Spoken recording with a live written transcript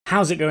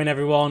How's it going,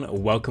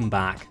 everyone? Welcome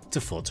back to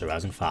Forza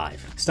Horizon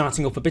 5.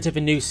 Starting up a bit of a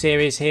new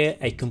series here,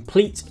 a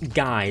complete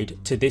guide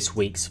to this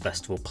week's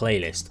festival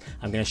playlist.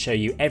 I'm going to show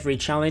you every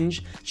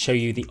challenge, show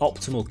you the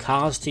optimal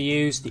cars to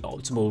use, the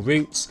optimal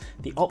routes,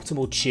 the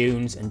optimal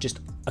tunes, and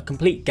just a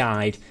complete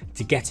guide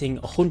to getting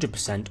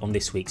 100% on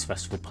this week's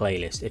festival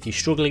playlist. If you're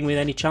struggling with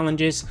any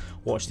challenges,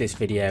 watch this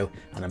video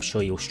and I'm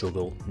sure you'll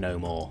struggle no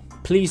more.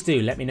 Please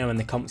do let me know in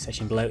the comment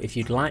section below if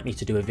you'd like me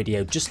to do a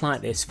video just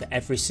like this for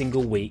every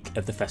single week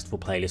of the festival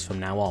playlist from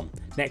now on.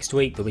 Next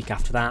week, the week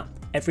after that,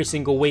 every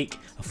single week,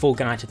 a full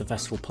guide to the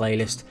festival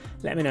playlist.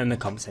 Let me know in the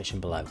comment section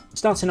below.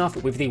 Starting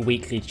off with the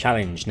weekly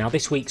challenge. Now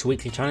this week's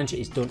weekly challenge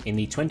is done in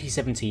the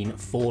 2017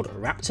 Ford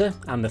Raptor,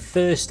 and the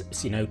first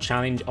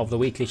challenge of the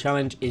weekly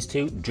challenge is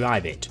to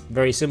drive it.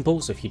 Very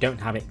simple, so if you don't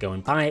have it, go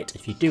and buy it.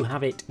 If you do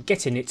have it,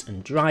 get in it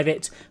and drive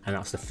it, and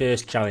that's the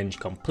first challenge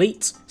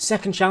complete.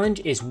 Second challenge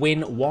is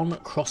win one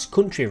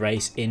cross-country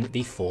race in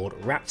the Ford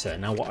Raptor.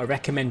 Now what I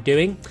recommend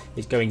doing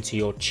is going to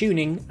your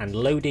tuning and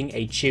loading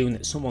a tune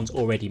that someone's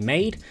already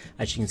made.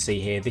 As you can see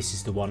here, this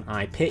is the one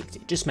I picked.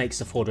 It just makes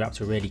the Ford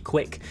Raptor really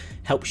quick,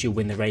 helps you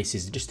win the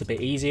races just a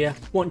bit easier.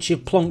 Once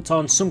you've plonked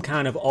on some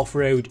kind of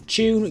off-road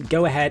tune,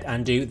 go ahead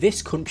and do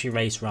this country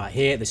race right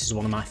here. This is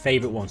one of my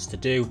favourite ones to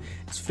do.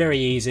 It's very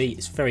easy,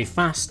 it's very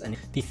fast. And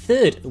the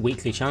third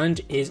weekly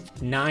challenge is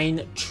 9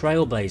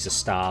 Trailblazer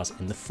stars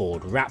in the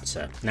Ford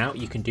Raptor. Now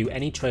you can do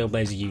any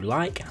Trailblazer you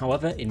like,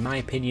 however, in my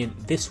opinion,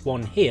 this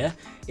one here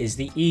is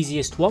the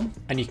easiest one,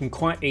 and you can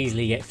quite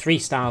easily get 3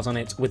 stars on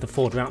it with the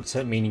Ford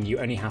Raptor, meaning you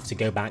only have to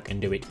go back and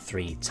do it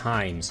 3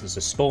 times. There's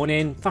a spawn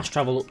in, fast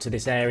travel up to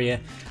this area,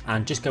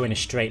 and just go in a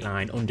straight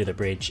line under the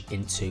bridge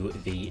into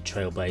the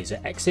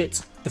Trailblazer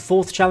exit. The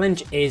fourth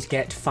challenge is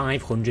get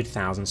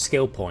 500,000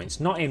 skill points,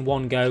 not in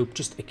one go,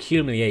 just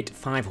accumulate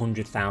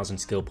 500,000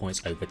 skill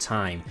points over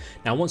time.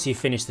 Now once you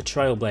finish the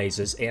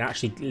Trailblazers, it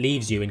actually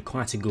leaves you in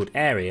quite a good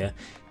area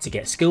to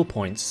get skill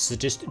points, so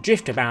just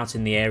drift about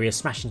in the area,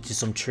 smash into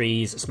some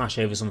trees, smash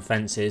over some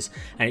fences,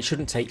 and it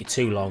shouldn't take you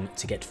too long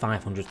to get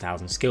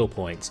 500,000 skill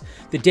points.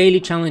 The daily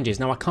challenges,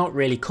 now I can't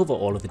really cover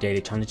all of the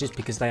daily challenges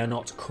because they are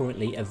not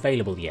currently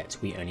available yet,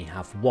 we only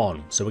have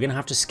one, so we're going to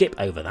have to skip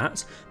over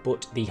that,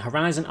 but the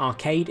Horizon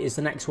Arcade is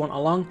the next one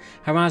along.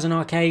 Horizon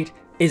Arcade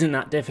isn't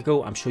that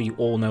difficult, I'm sure you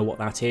all know what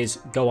that is.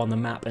 Go on the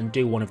map and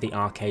do one of the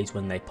arcades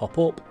when they pop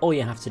up. All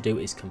you have to do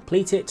is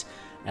complete it.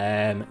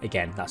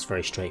 Again, that's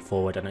very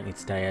straightforward, I don't need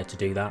to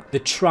do that. The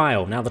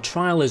trial. Now the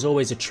trial is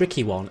always a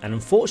tricky one, and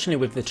unfortunately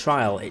with the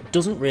trial it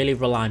doesn't really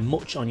rely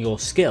much on your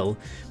skill,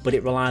 but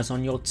it relies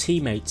on your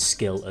teammates'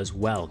 skill as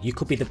well. You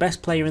could be the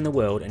best player in the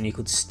world and you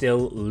could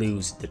still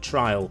lose the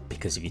trial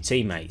because of your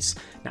teammates.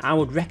 Now I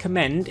would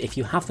recommend, if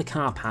you have the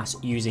car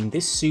pass, using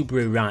this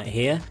Subaru right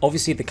here.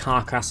 Obviously the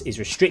car class is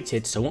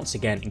restricted, so once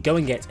again go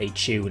and get a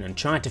tune and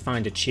try to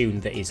find a tune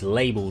that is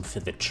labelled for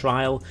the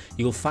trial.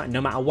 You will find,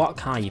 no matter what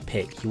car you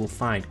pick, you will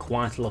find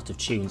quite a lot of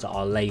tunes that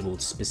are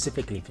labelled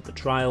specifically for the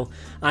trial.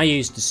 I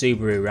used the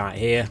Subaru right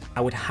here.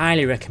 I would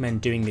highly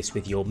recommend doing this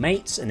with your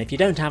mates, and if you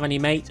don't have any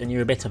mates and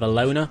you're a bit of a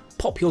loner,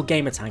 pop your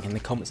gamer tag in the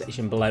comment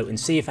section below and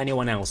see if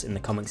anyone else in the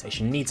comment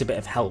section needs a bit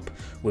of help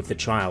with the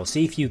trial.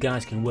 See if you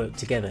guys can work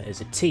together as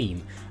a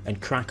team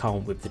and crack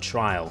on with the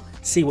trial.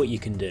 See what you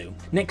can do.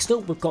 Next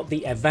up, we've got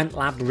the Event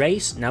Lab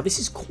race. Now this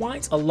is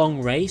quite a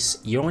long race.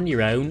 You're on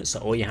your own, so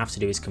all you have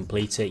to do is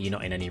complete it. You're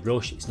not in any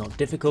rush, it's not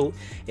difficult.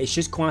 It's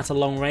just quite a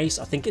long race.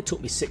 I think it took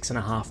me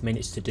 6.5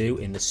 minutes to do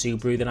in the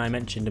Subaru that I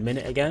mentioned a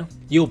minute ago.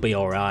 You'll be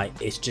alright,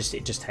 it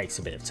just takes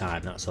a bit of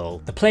time, that's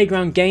all. The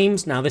playground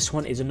games, now this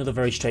one is another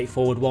very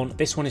straightforward one.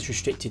 This one is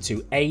restricted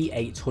to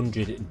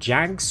A800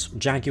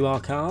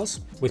 Jaguar cars.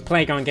 With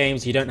playground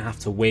games, you don't have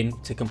to win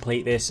to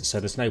complete this, so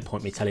there's no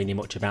point me telling you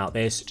much about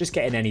this. Just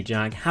get in any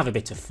Jag, have a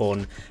bit of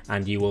fun,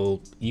 and you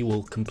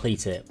will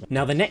complete it.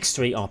 Now the next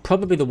 3 are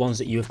probably the ones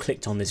that you have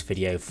clicked on this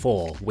video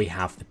for. We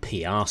have the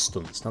PR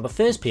stunts. Now the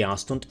first PR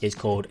stunt is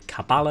called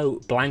Caballo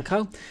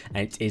Blanco,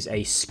 and it is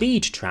a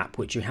speed trap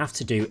which you have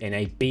to do in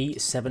a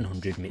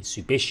B700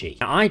 Mitsubishi.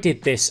 Now I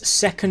did this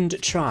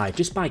second try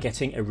just by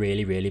getting a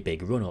really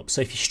big run up,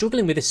 so if you're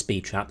struggling with a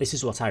speed trap, this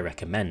is what I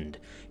recommend.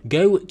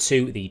 Go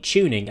to the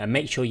tuning and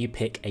make sure you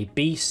pick a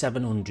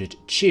B700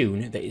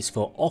 tune that is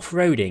for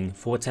off-roading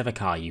for whatever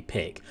car you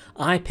pick.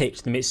 I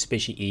picked the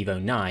Mitsubishi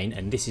Evo 9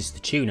 and this is the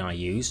tune I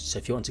used, so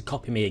if you want to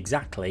copy me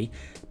exactly,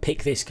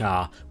 pick this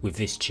car with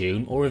this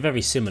tune, or a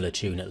very similar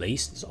tune at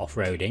least. It's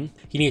off-roading.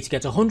 You need to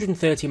get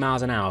 130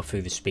 miles an hour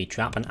through the speed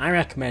trap, and I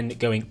recommend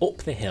going up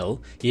the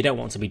hill. You don't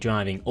want to be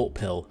driving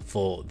uphill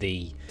for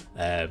the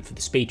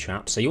speed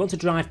trap, so you want to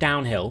drive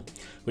downhill,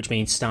 which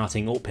means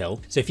starting uphill.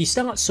 So if you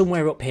start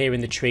somewhere up here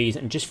in the trees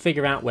and just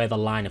figure out where the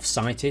line of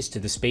sight is to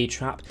the speed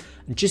trap,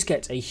 and just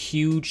get a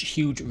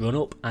huge run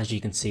up, as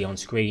you can see on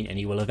screen, and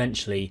you will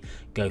eventually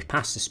go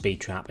past the speed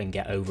trap and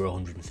get over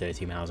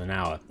 130 miles an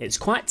hour. It's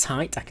quite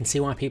tight, I can see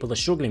why people are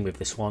struggling with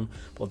this one,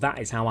 but that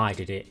is how I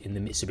did it in the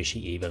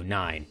Mitsubishi Evo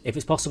 9. If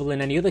it's possible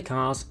in any other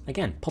cars,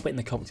 again, pop it in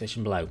the comment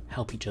section below,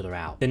 help each other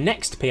out. The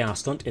next PR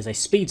stunt is a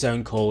speed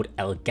zone called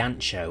El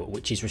Gancho,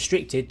 which is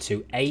restricted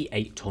to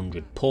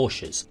A800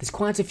 Porsches. There's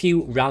quite quite a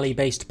few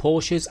rally-based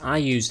Porsches. I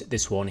used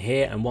this one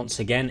here, and once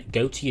again,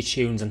 go to your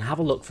tunes and have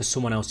a look for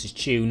someone else's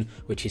tune,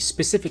 which is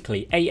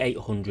specifically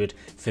A800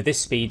 for this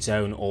speed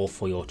zone or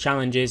for your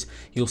challenges.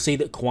 You'll see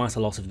that quite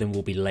a lot of them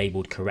will be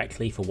labelled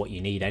correctly for what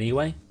you need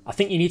anyway. I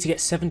think you need to get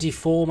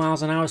 74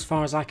 miles an hour as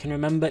far as I can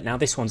remember. Now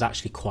this one's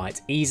actually quite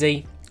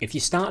easy. If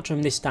you start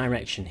from this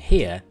direction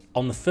here,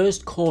 on the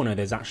first corner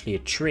there's actually a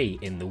tree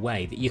in the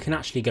way that you can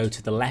actually go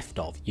to the left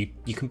of.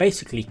 You can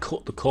basically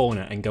cut the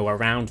corner and go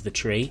around the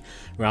tree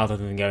rather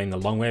than going the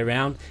long way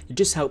around. It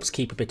just helps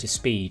keep a bit of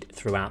speed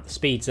throughout the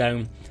speed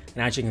zone.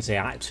 And as you can see,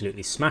 I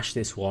absolutely smashed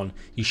this one.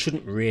 You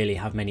shouldn't really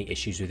have many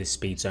issues with this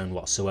speed zone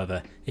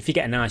whatsoever if you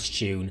get a nice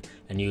tune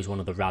and use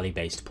one of the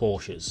rally-based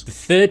Porsches. The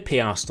third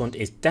PR stunt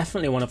is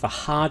definitely one of the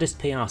hardest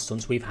PR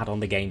stunts we've had on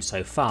the game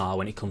so far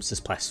when it comes to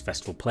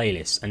festival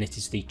playlists, and it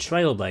is the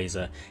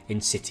Trailblazer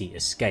in City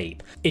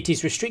Escape. It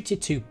is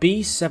restricted to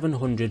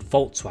B700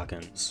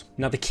 Volkswagens.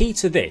 Now the key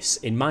to this,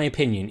 in my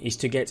opinion, is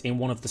to get in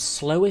one of the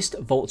slowest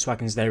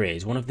Volkswagens there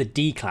is, one of the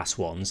D-class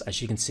ones,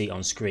 as you can see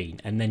on screen,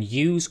 and then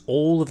use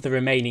all of the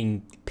remaining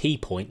P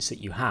points that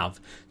you have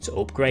to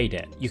upgrade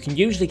it. You can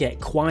usually get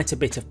quite a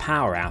bit of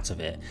power out of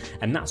it,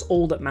 and that's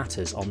all that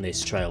matters on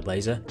this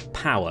Trailblazer,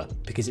 power,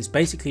 because it's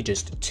basically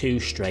just 2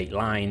 straight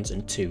lines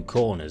and 2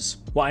 corners.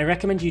 What I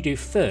recommend you do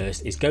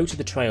first is go to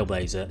the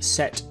Trailblazer,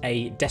 set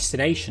a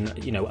destination, a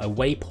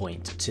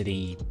waypoint to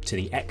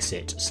the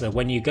exit, so that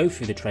when you go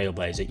through the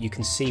Trailblazer you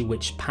can see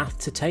which path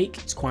to take.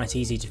 It's quite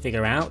easy to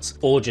figure out,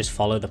 or just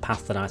follow the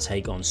path that I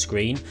take on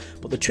screen.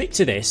 But the trick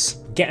to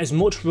this, get as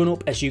much run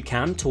up as you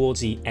can towards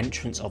the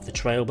entrance of the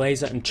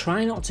Trailblazer and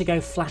try not to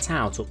go flat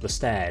out up the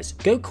stairs.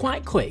 Go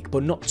quite quick,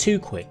 but not too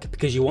quick,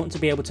 because you want to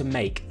be able to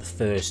make the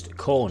first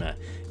corner.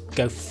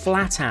 Go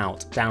flat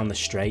out down the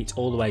straight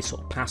all the way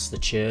sort of past the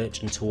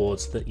church and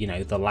towards the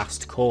the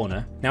last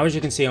corner. Now as you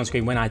can see on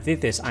screen, when I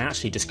did this I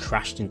actually just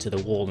crashed into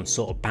the wall and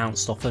sort of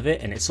bounced off of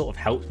it, and it sort of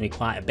helped me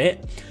quite a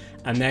bit.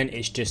 And then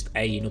it's just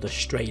another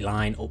straight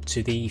line up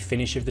to the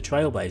finish of the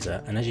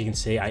Trailblazer, and as you can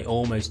see I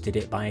almost did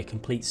it by a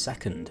complete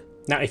second.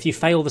 Now if you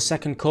fail the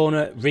second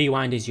corner,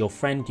 rewind is your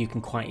friend. You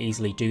can quite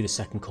easily do the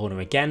second corner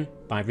again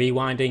by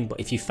rewinding, but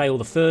if you fail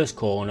the first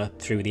corner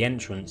through the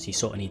entrance, you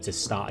sort of need to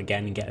start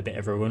again and get a bit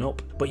of a run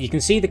up. But you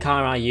can see the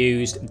car I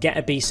used, get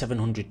a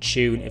B700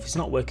 tune. If it's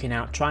not working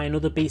out, try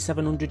another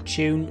B700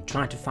 tune.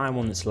 Try to find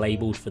one that's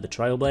labelled for the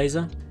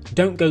Trailblazer.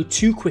 Don't go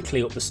too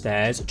quickly up the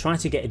stairs. Try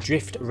to get a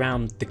drift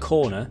around the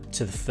corner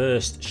to the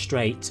first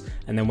straight,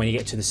 and then when you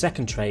get to the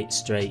second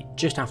straight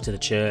just after the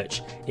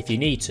church, if you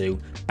need to,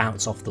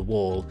 bounce off the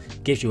wall.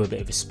 Gives you a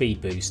bit of a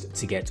speed boost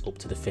to get up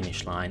to the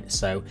finish line.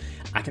 So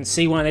I can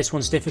see why this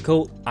one's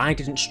difficult. I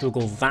didn't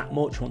struggle that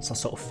much once I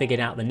sort of figured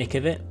out the nick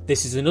of it.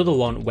 This is another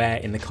one where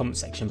in the comment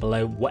section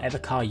below, whatever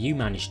car you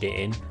managed it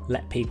in,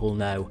 let people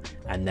know,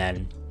 and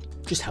then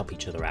just help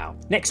each other out.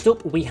 Next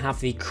up we have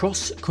the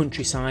Cross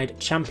Countryside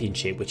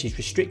Championship, which is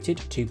restricted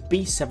to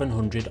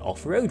B700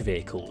 off-road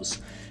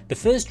vehicles. The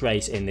first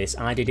race in this,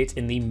 I did it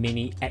in the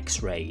Mini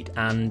X-Raid,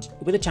 and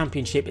with a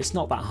championship it's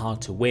not that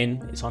hard to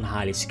win, it's on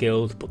highly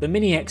skilled, but the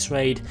Mini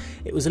X-Raid,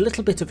 it was a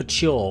little bit of a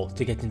chore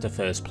to get into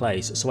first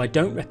place, so I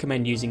don't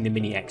recommend using the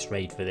Mini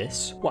X-Raid for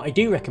this. What I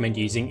do recommend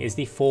using is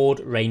the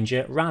Ford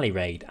Ranger Rally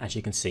Raid, as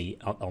you can see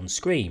on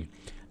screen.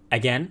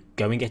 Again,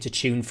 go and get a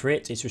tune for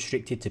it. It's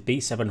restricted to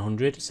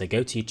B700, so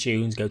go to your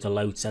tunes, go to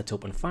load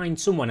setup and find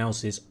someone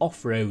else's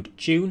off-road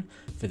tune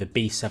for the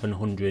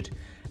B700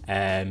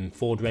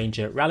 Ford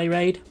Ranger Rally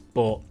Raid,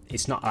 but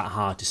it's not that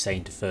hard to stay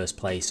into first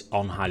place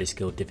on highly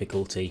skilled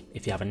difficulty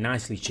if you have a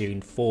nicely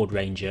tuned Ford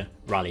Ranger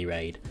Rally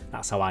Raid.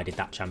 That's how I did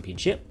that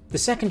championship. The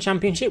second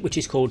championship, which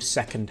is called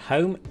Second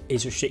Home,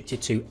 is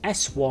restricted to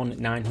S1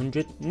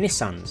 900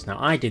 Nissans. Now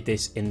I did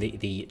this in the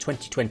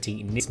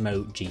 2020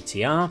 Nismo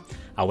GTR.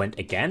 I went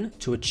again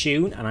to a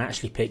tune and I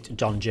actually picked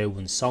John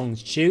Jones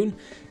Song's tune,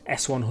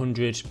 S1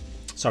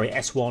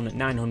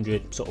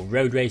 900 sort of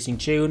road racing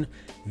tune.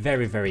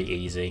 Very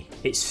easy.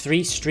 It's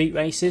 3 street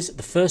races.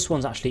 The first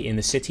one's actually in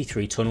the city,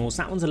 3 tunnels.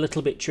 That one's a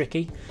little bit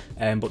tricky,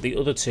 but the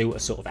other 2 are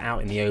sort of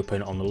out in the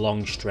open on the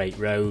long straight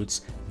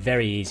roads.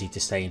 Very easy to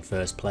stay in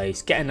first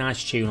place. Get a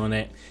nice tune on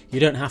it. You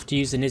don't have to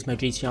use the Nismo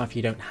GTR if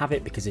you don't have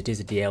it, because it is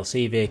a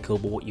DLC vehicle,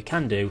 but what you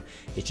can do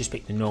is just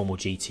pick the normal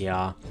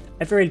GTR.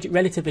 A very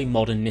relatively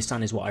modern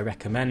Nissan is what I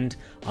recommend,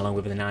 along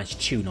with a nice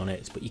tune on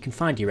it, but you can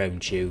find your own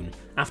tune.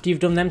 After you've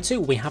done them 2,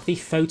 we have the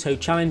photo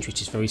challenge,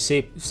 which is very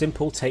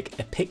simple. Take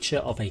a picture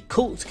of a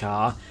cult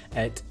car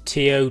at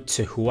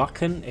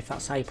Teotihuacan, if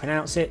that's how you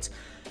pronounce it.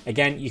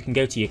 Again, you can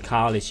go to your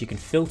car list, you can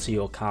filter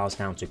your cars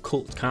down to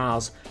cult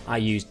cars. I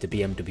used the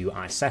BMW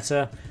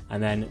iSetter,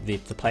 and then the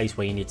place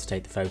where you need to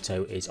take the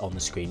photo is on the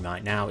screen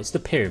right now. It's the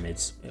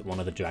pyramids at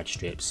one of the drag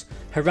strips.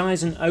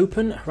 Horizon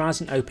Open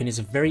is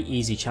a very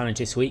easy challenge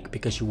this week,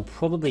 because you will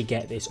probably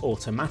get this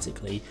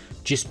automatically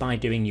just by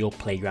doing your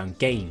playground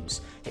games.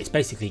 It's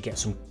basically get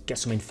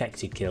some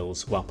infected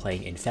kills while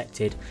playing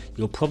infected.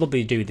 You'll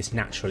probably do this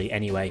naturally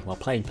anyway while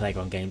playing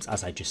playground games,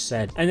 as I just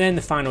said. And then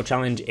the final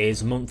challenge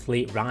is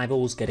monthly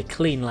rivals. Get a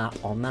clean lap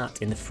on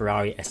that in the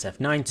Ferrari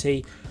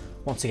SF90.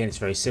 Once again, it's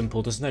very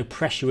simple. There's no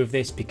pressure with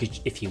this because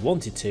if you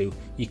wanted to,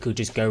 you could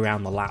just go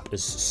around the lap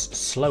as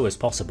slow as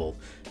possible,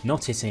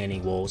 not hitting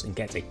any walls, and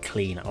get a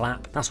clean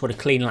lap. That's what a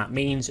clean lap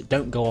means.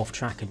 Don't go off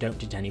track and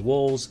don't hit any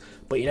walls,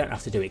 but you don't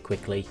have to do it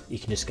quickly. You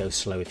can just go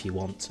slow if you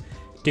want.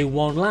 Do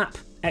one lap,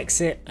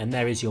 exit, and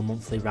there is your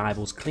monthly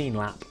Rivals clean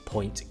lap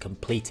point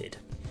completed.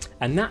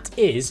 And that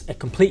is a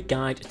complete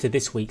guide to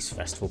this week's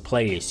festival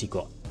playlist. You've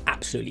got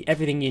absolutely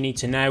everything you need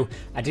to know.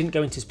 I didn't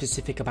go into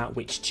specific about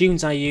which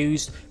tunes I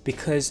used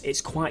because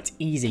it's quite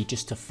easy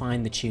just to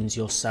find the tunes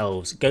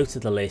yourselves. Go to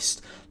the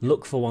list,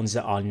 look for ones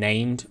that are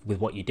named with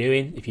what you're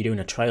doing. If you're doing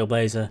a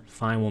Trailblazer,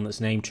 find one that's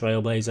named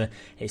Trailblazer.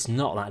 It's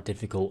not that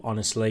difficult,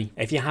 honestly.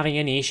 If you're having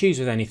any issues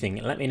with anything,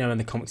 let me know in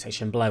the comment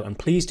section below, and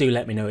please do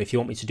let me know if you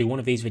want me to do one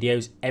of these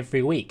videos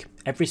every week.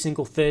 Every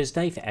single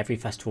Thursday for every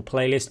festival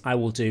playlist, I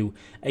will do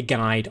a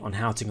guide on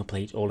how to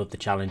complete all of the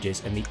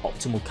challenges and the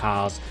optimal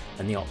cars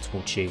and the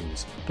optimal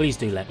tunes. Please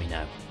do let me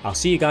know. I'll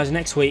see you guys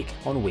next week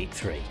on week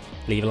 3.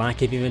 Leave a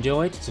like if you've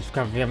enjoyed,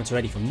 subscribe if you haven't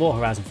already for more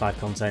Horizon 5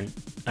 content,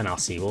 and I'll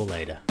see you all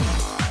later.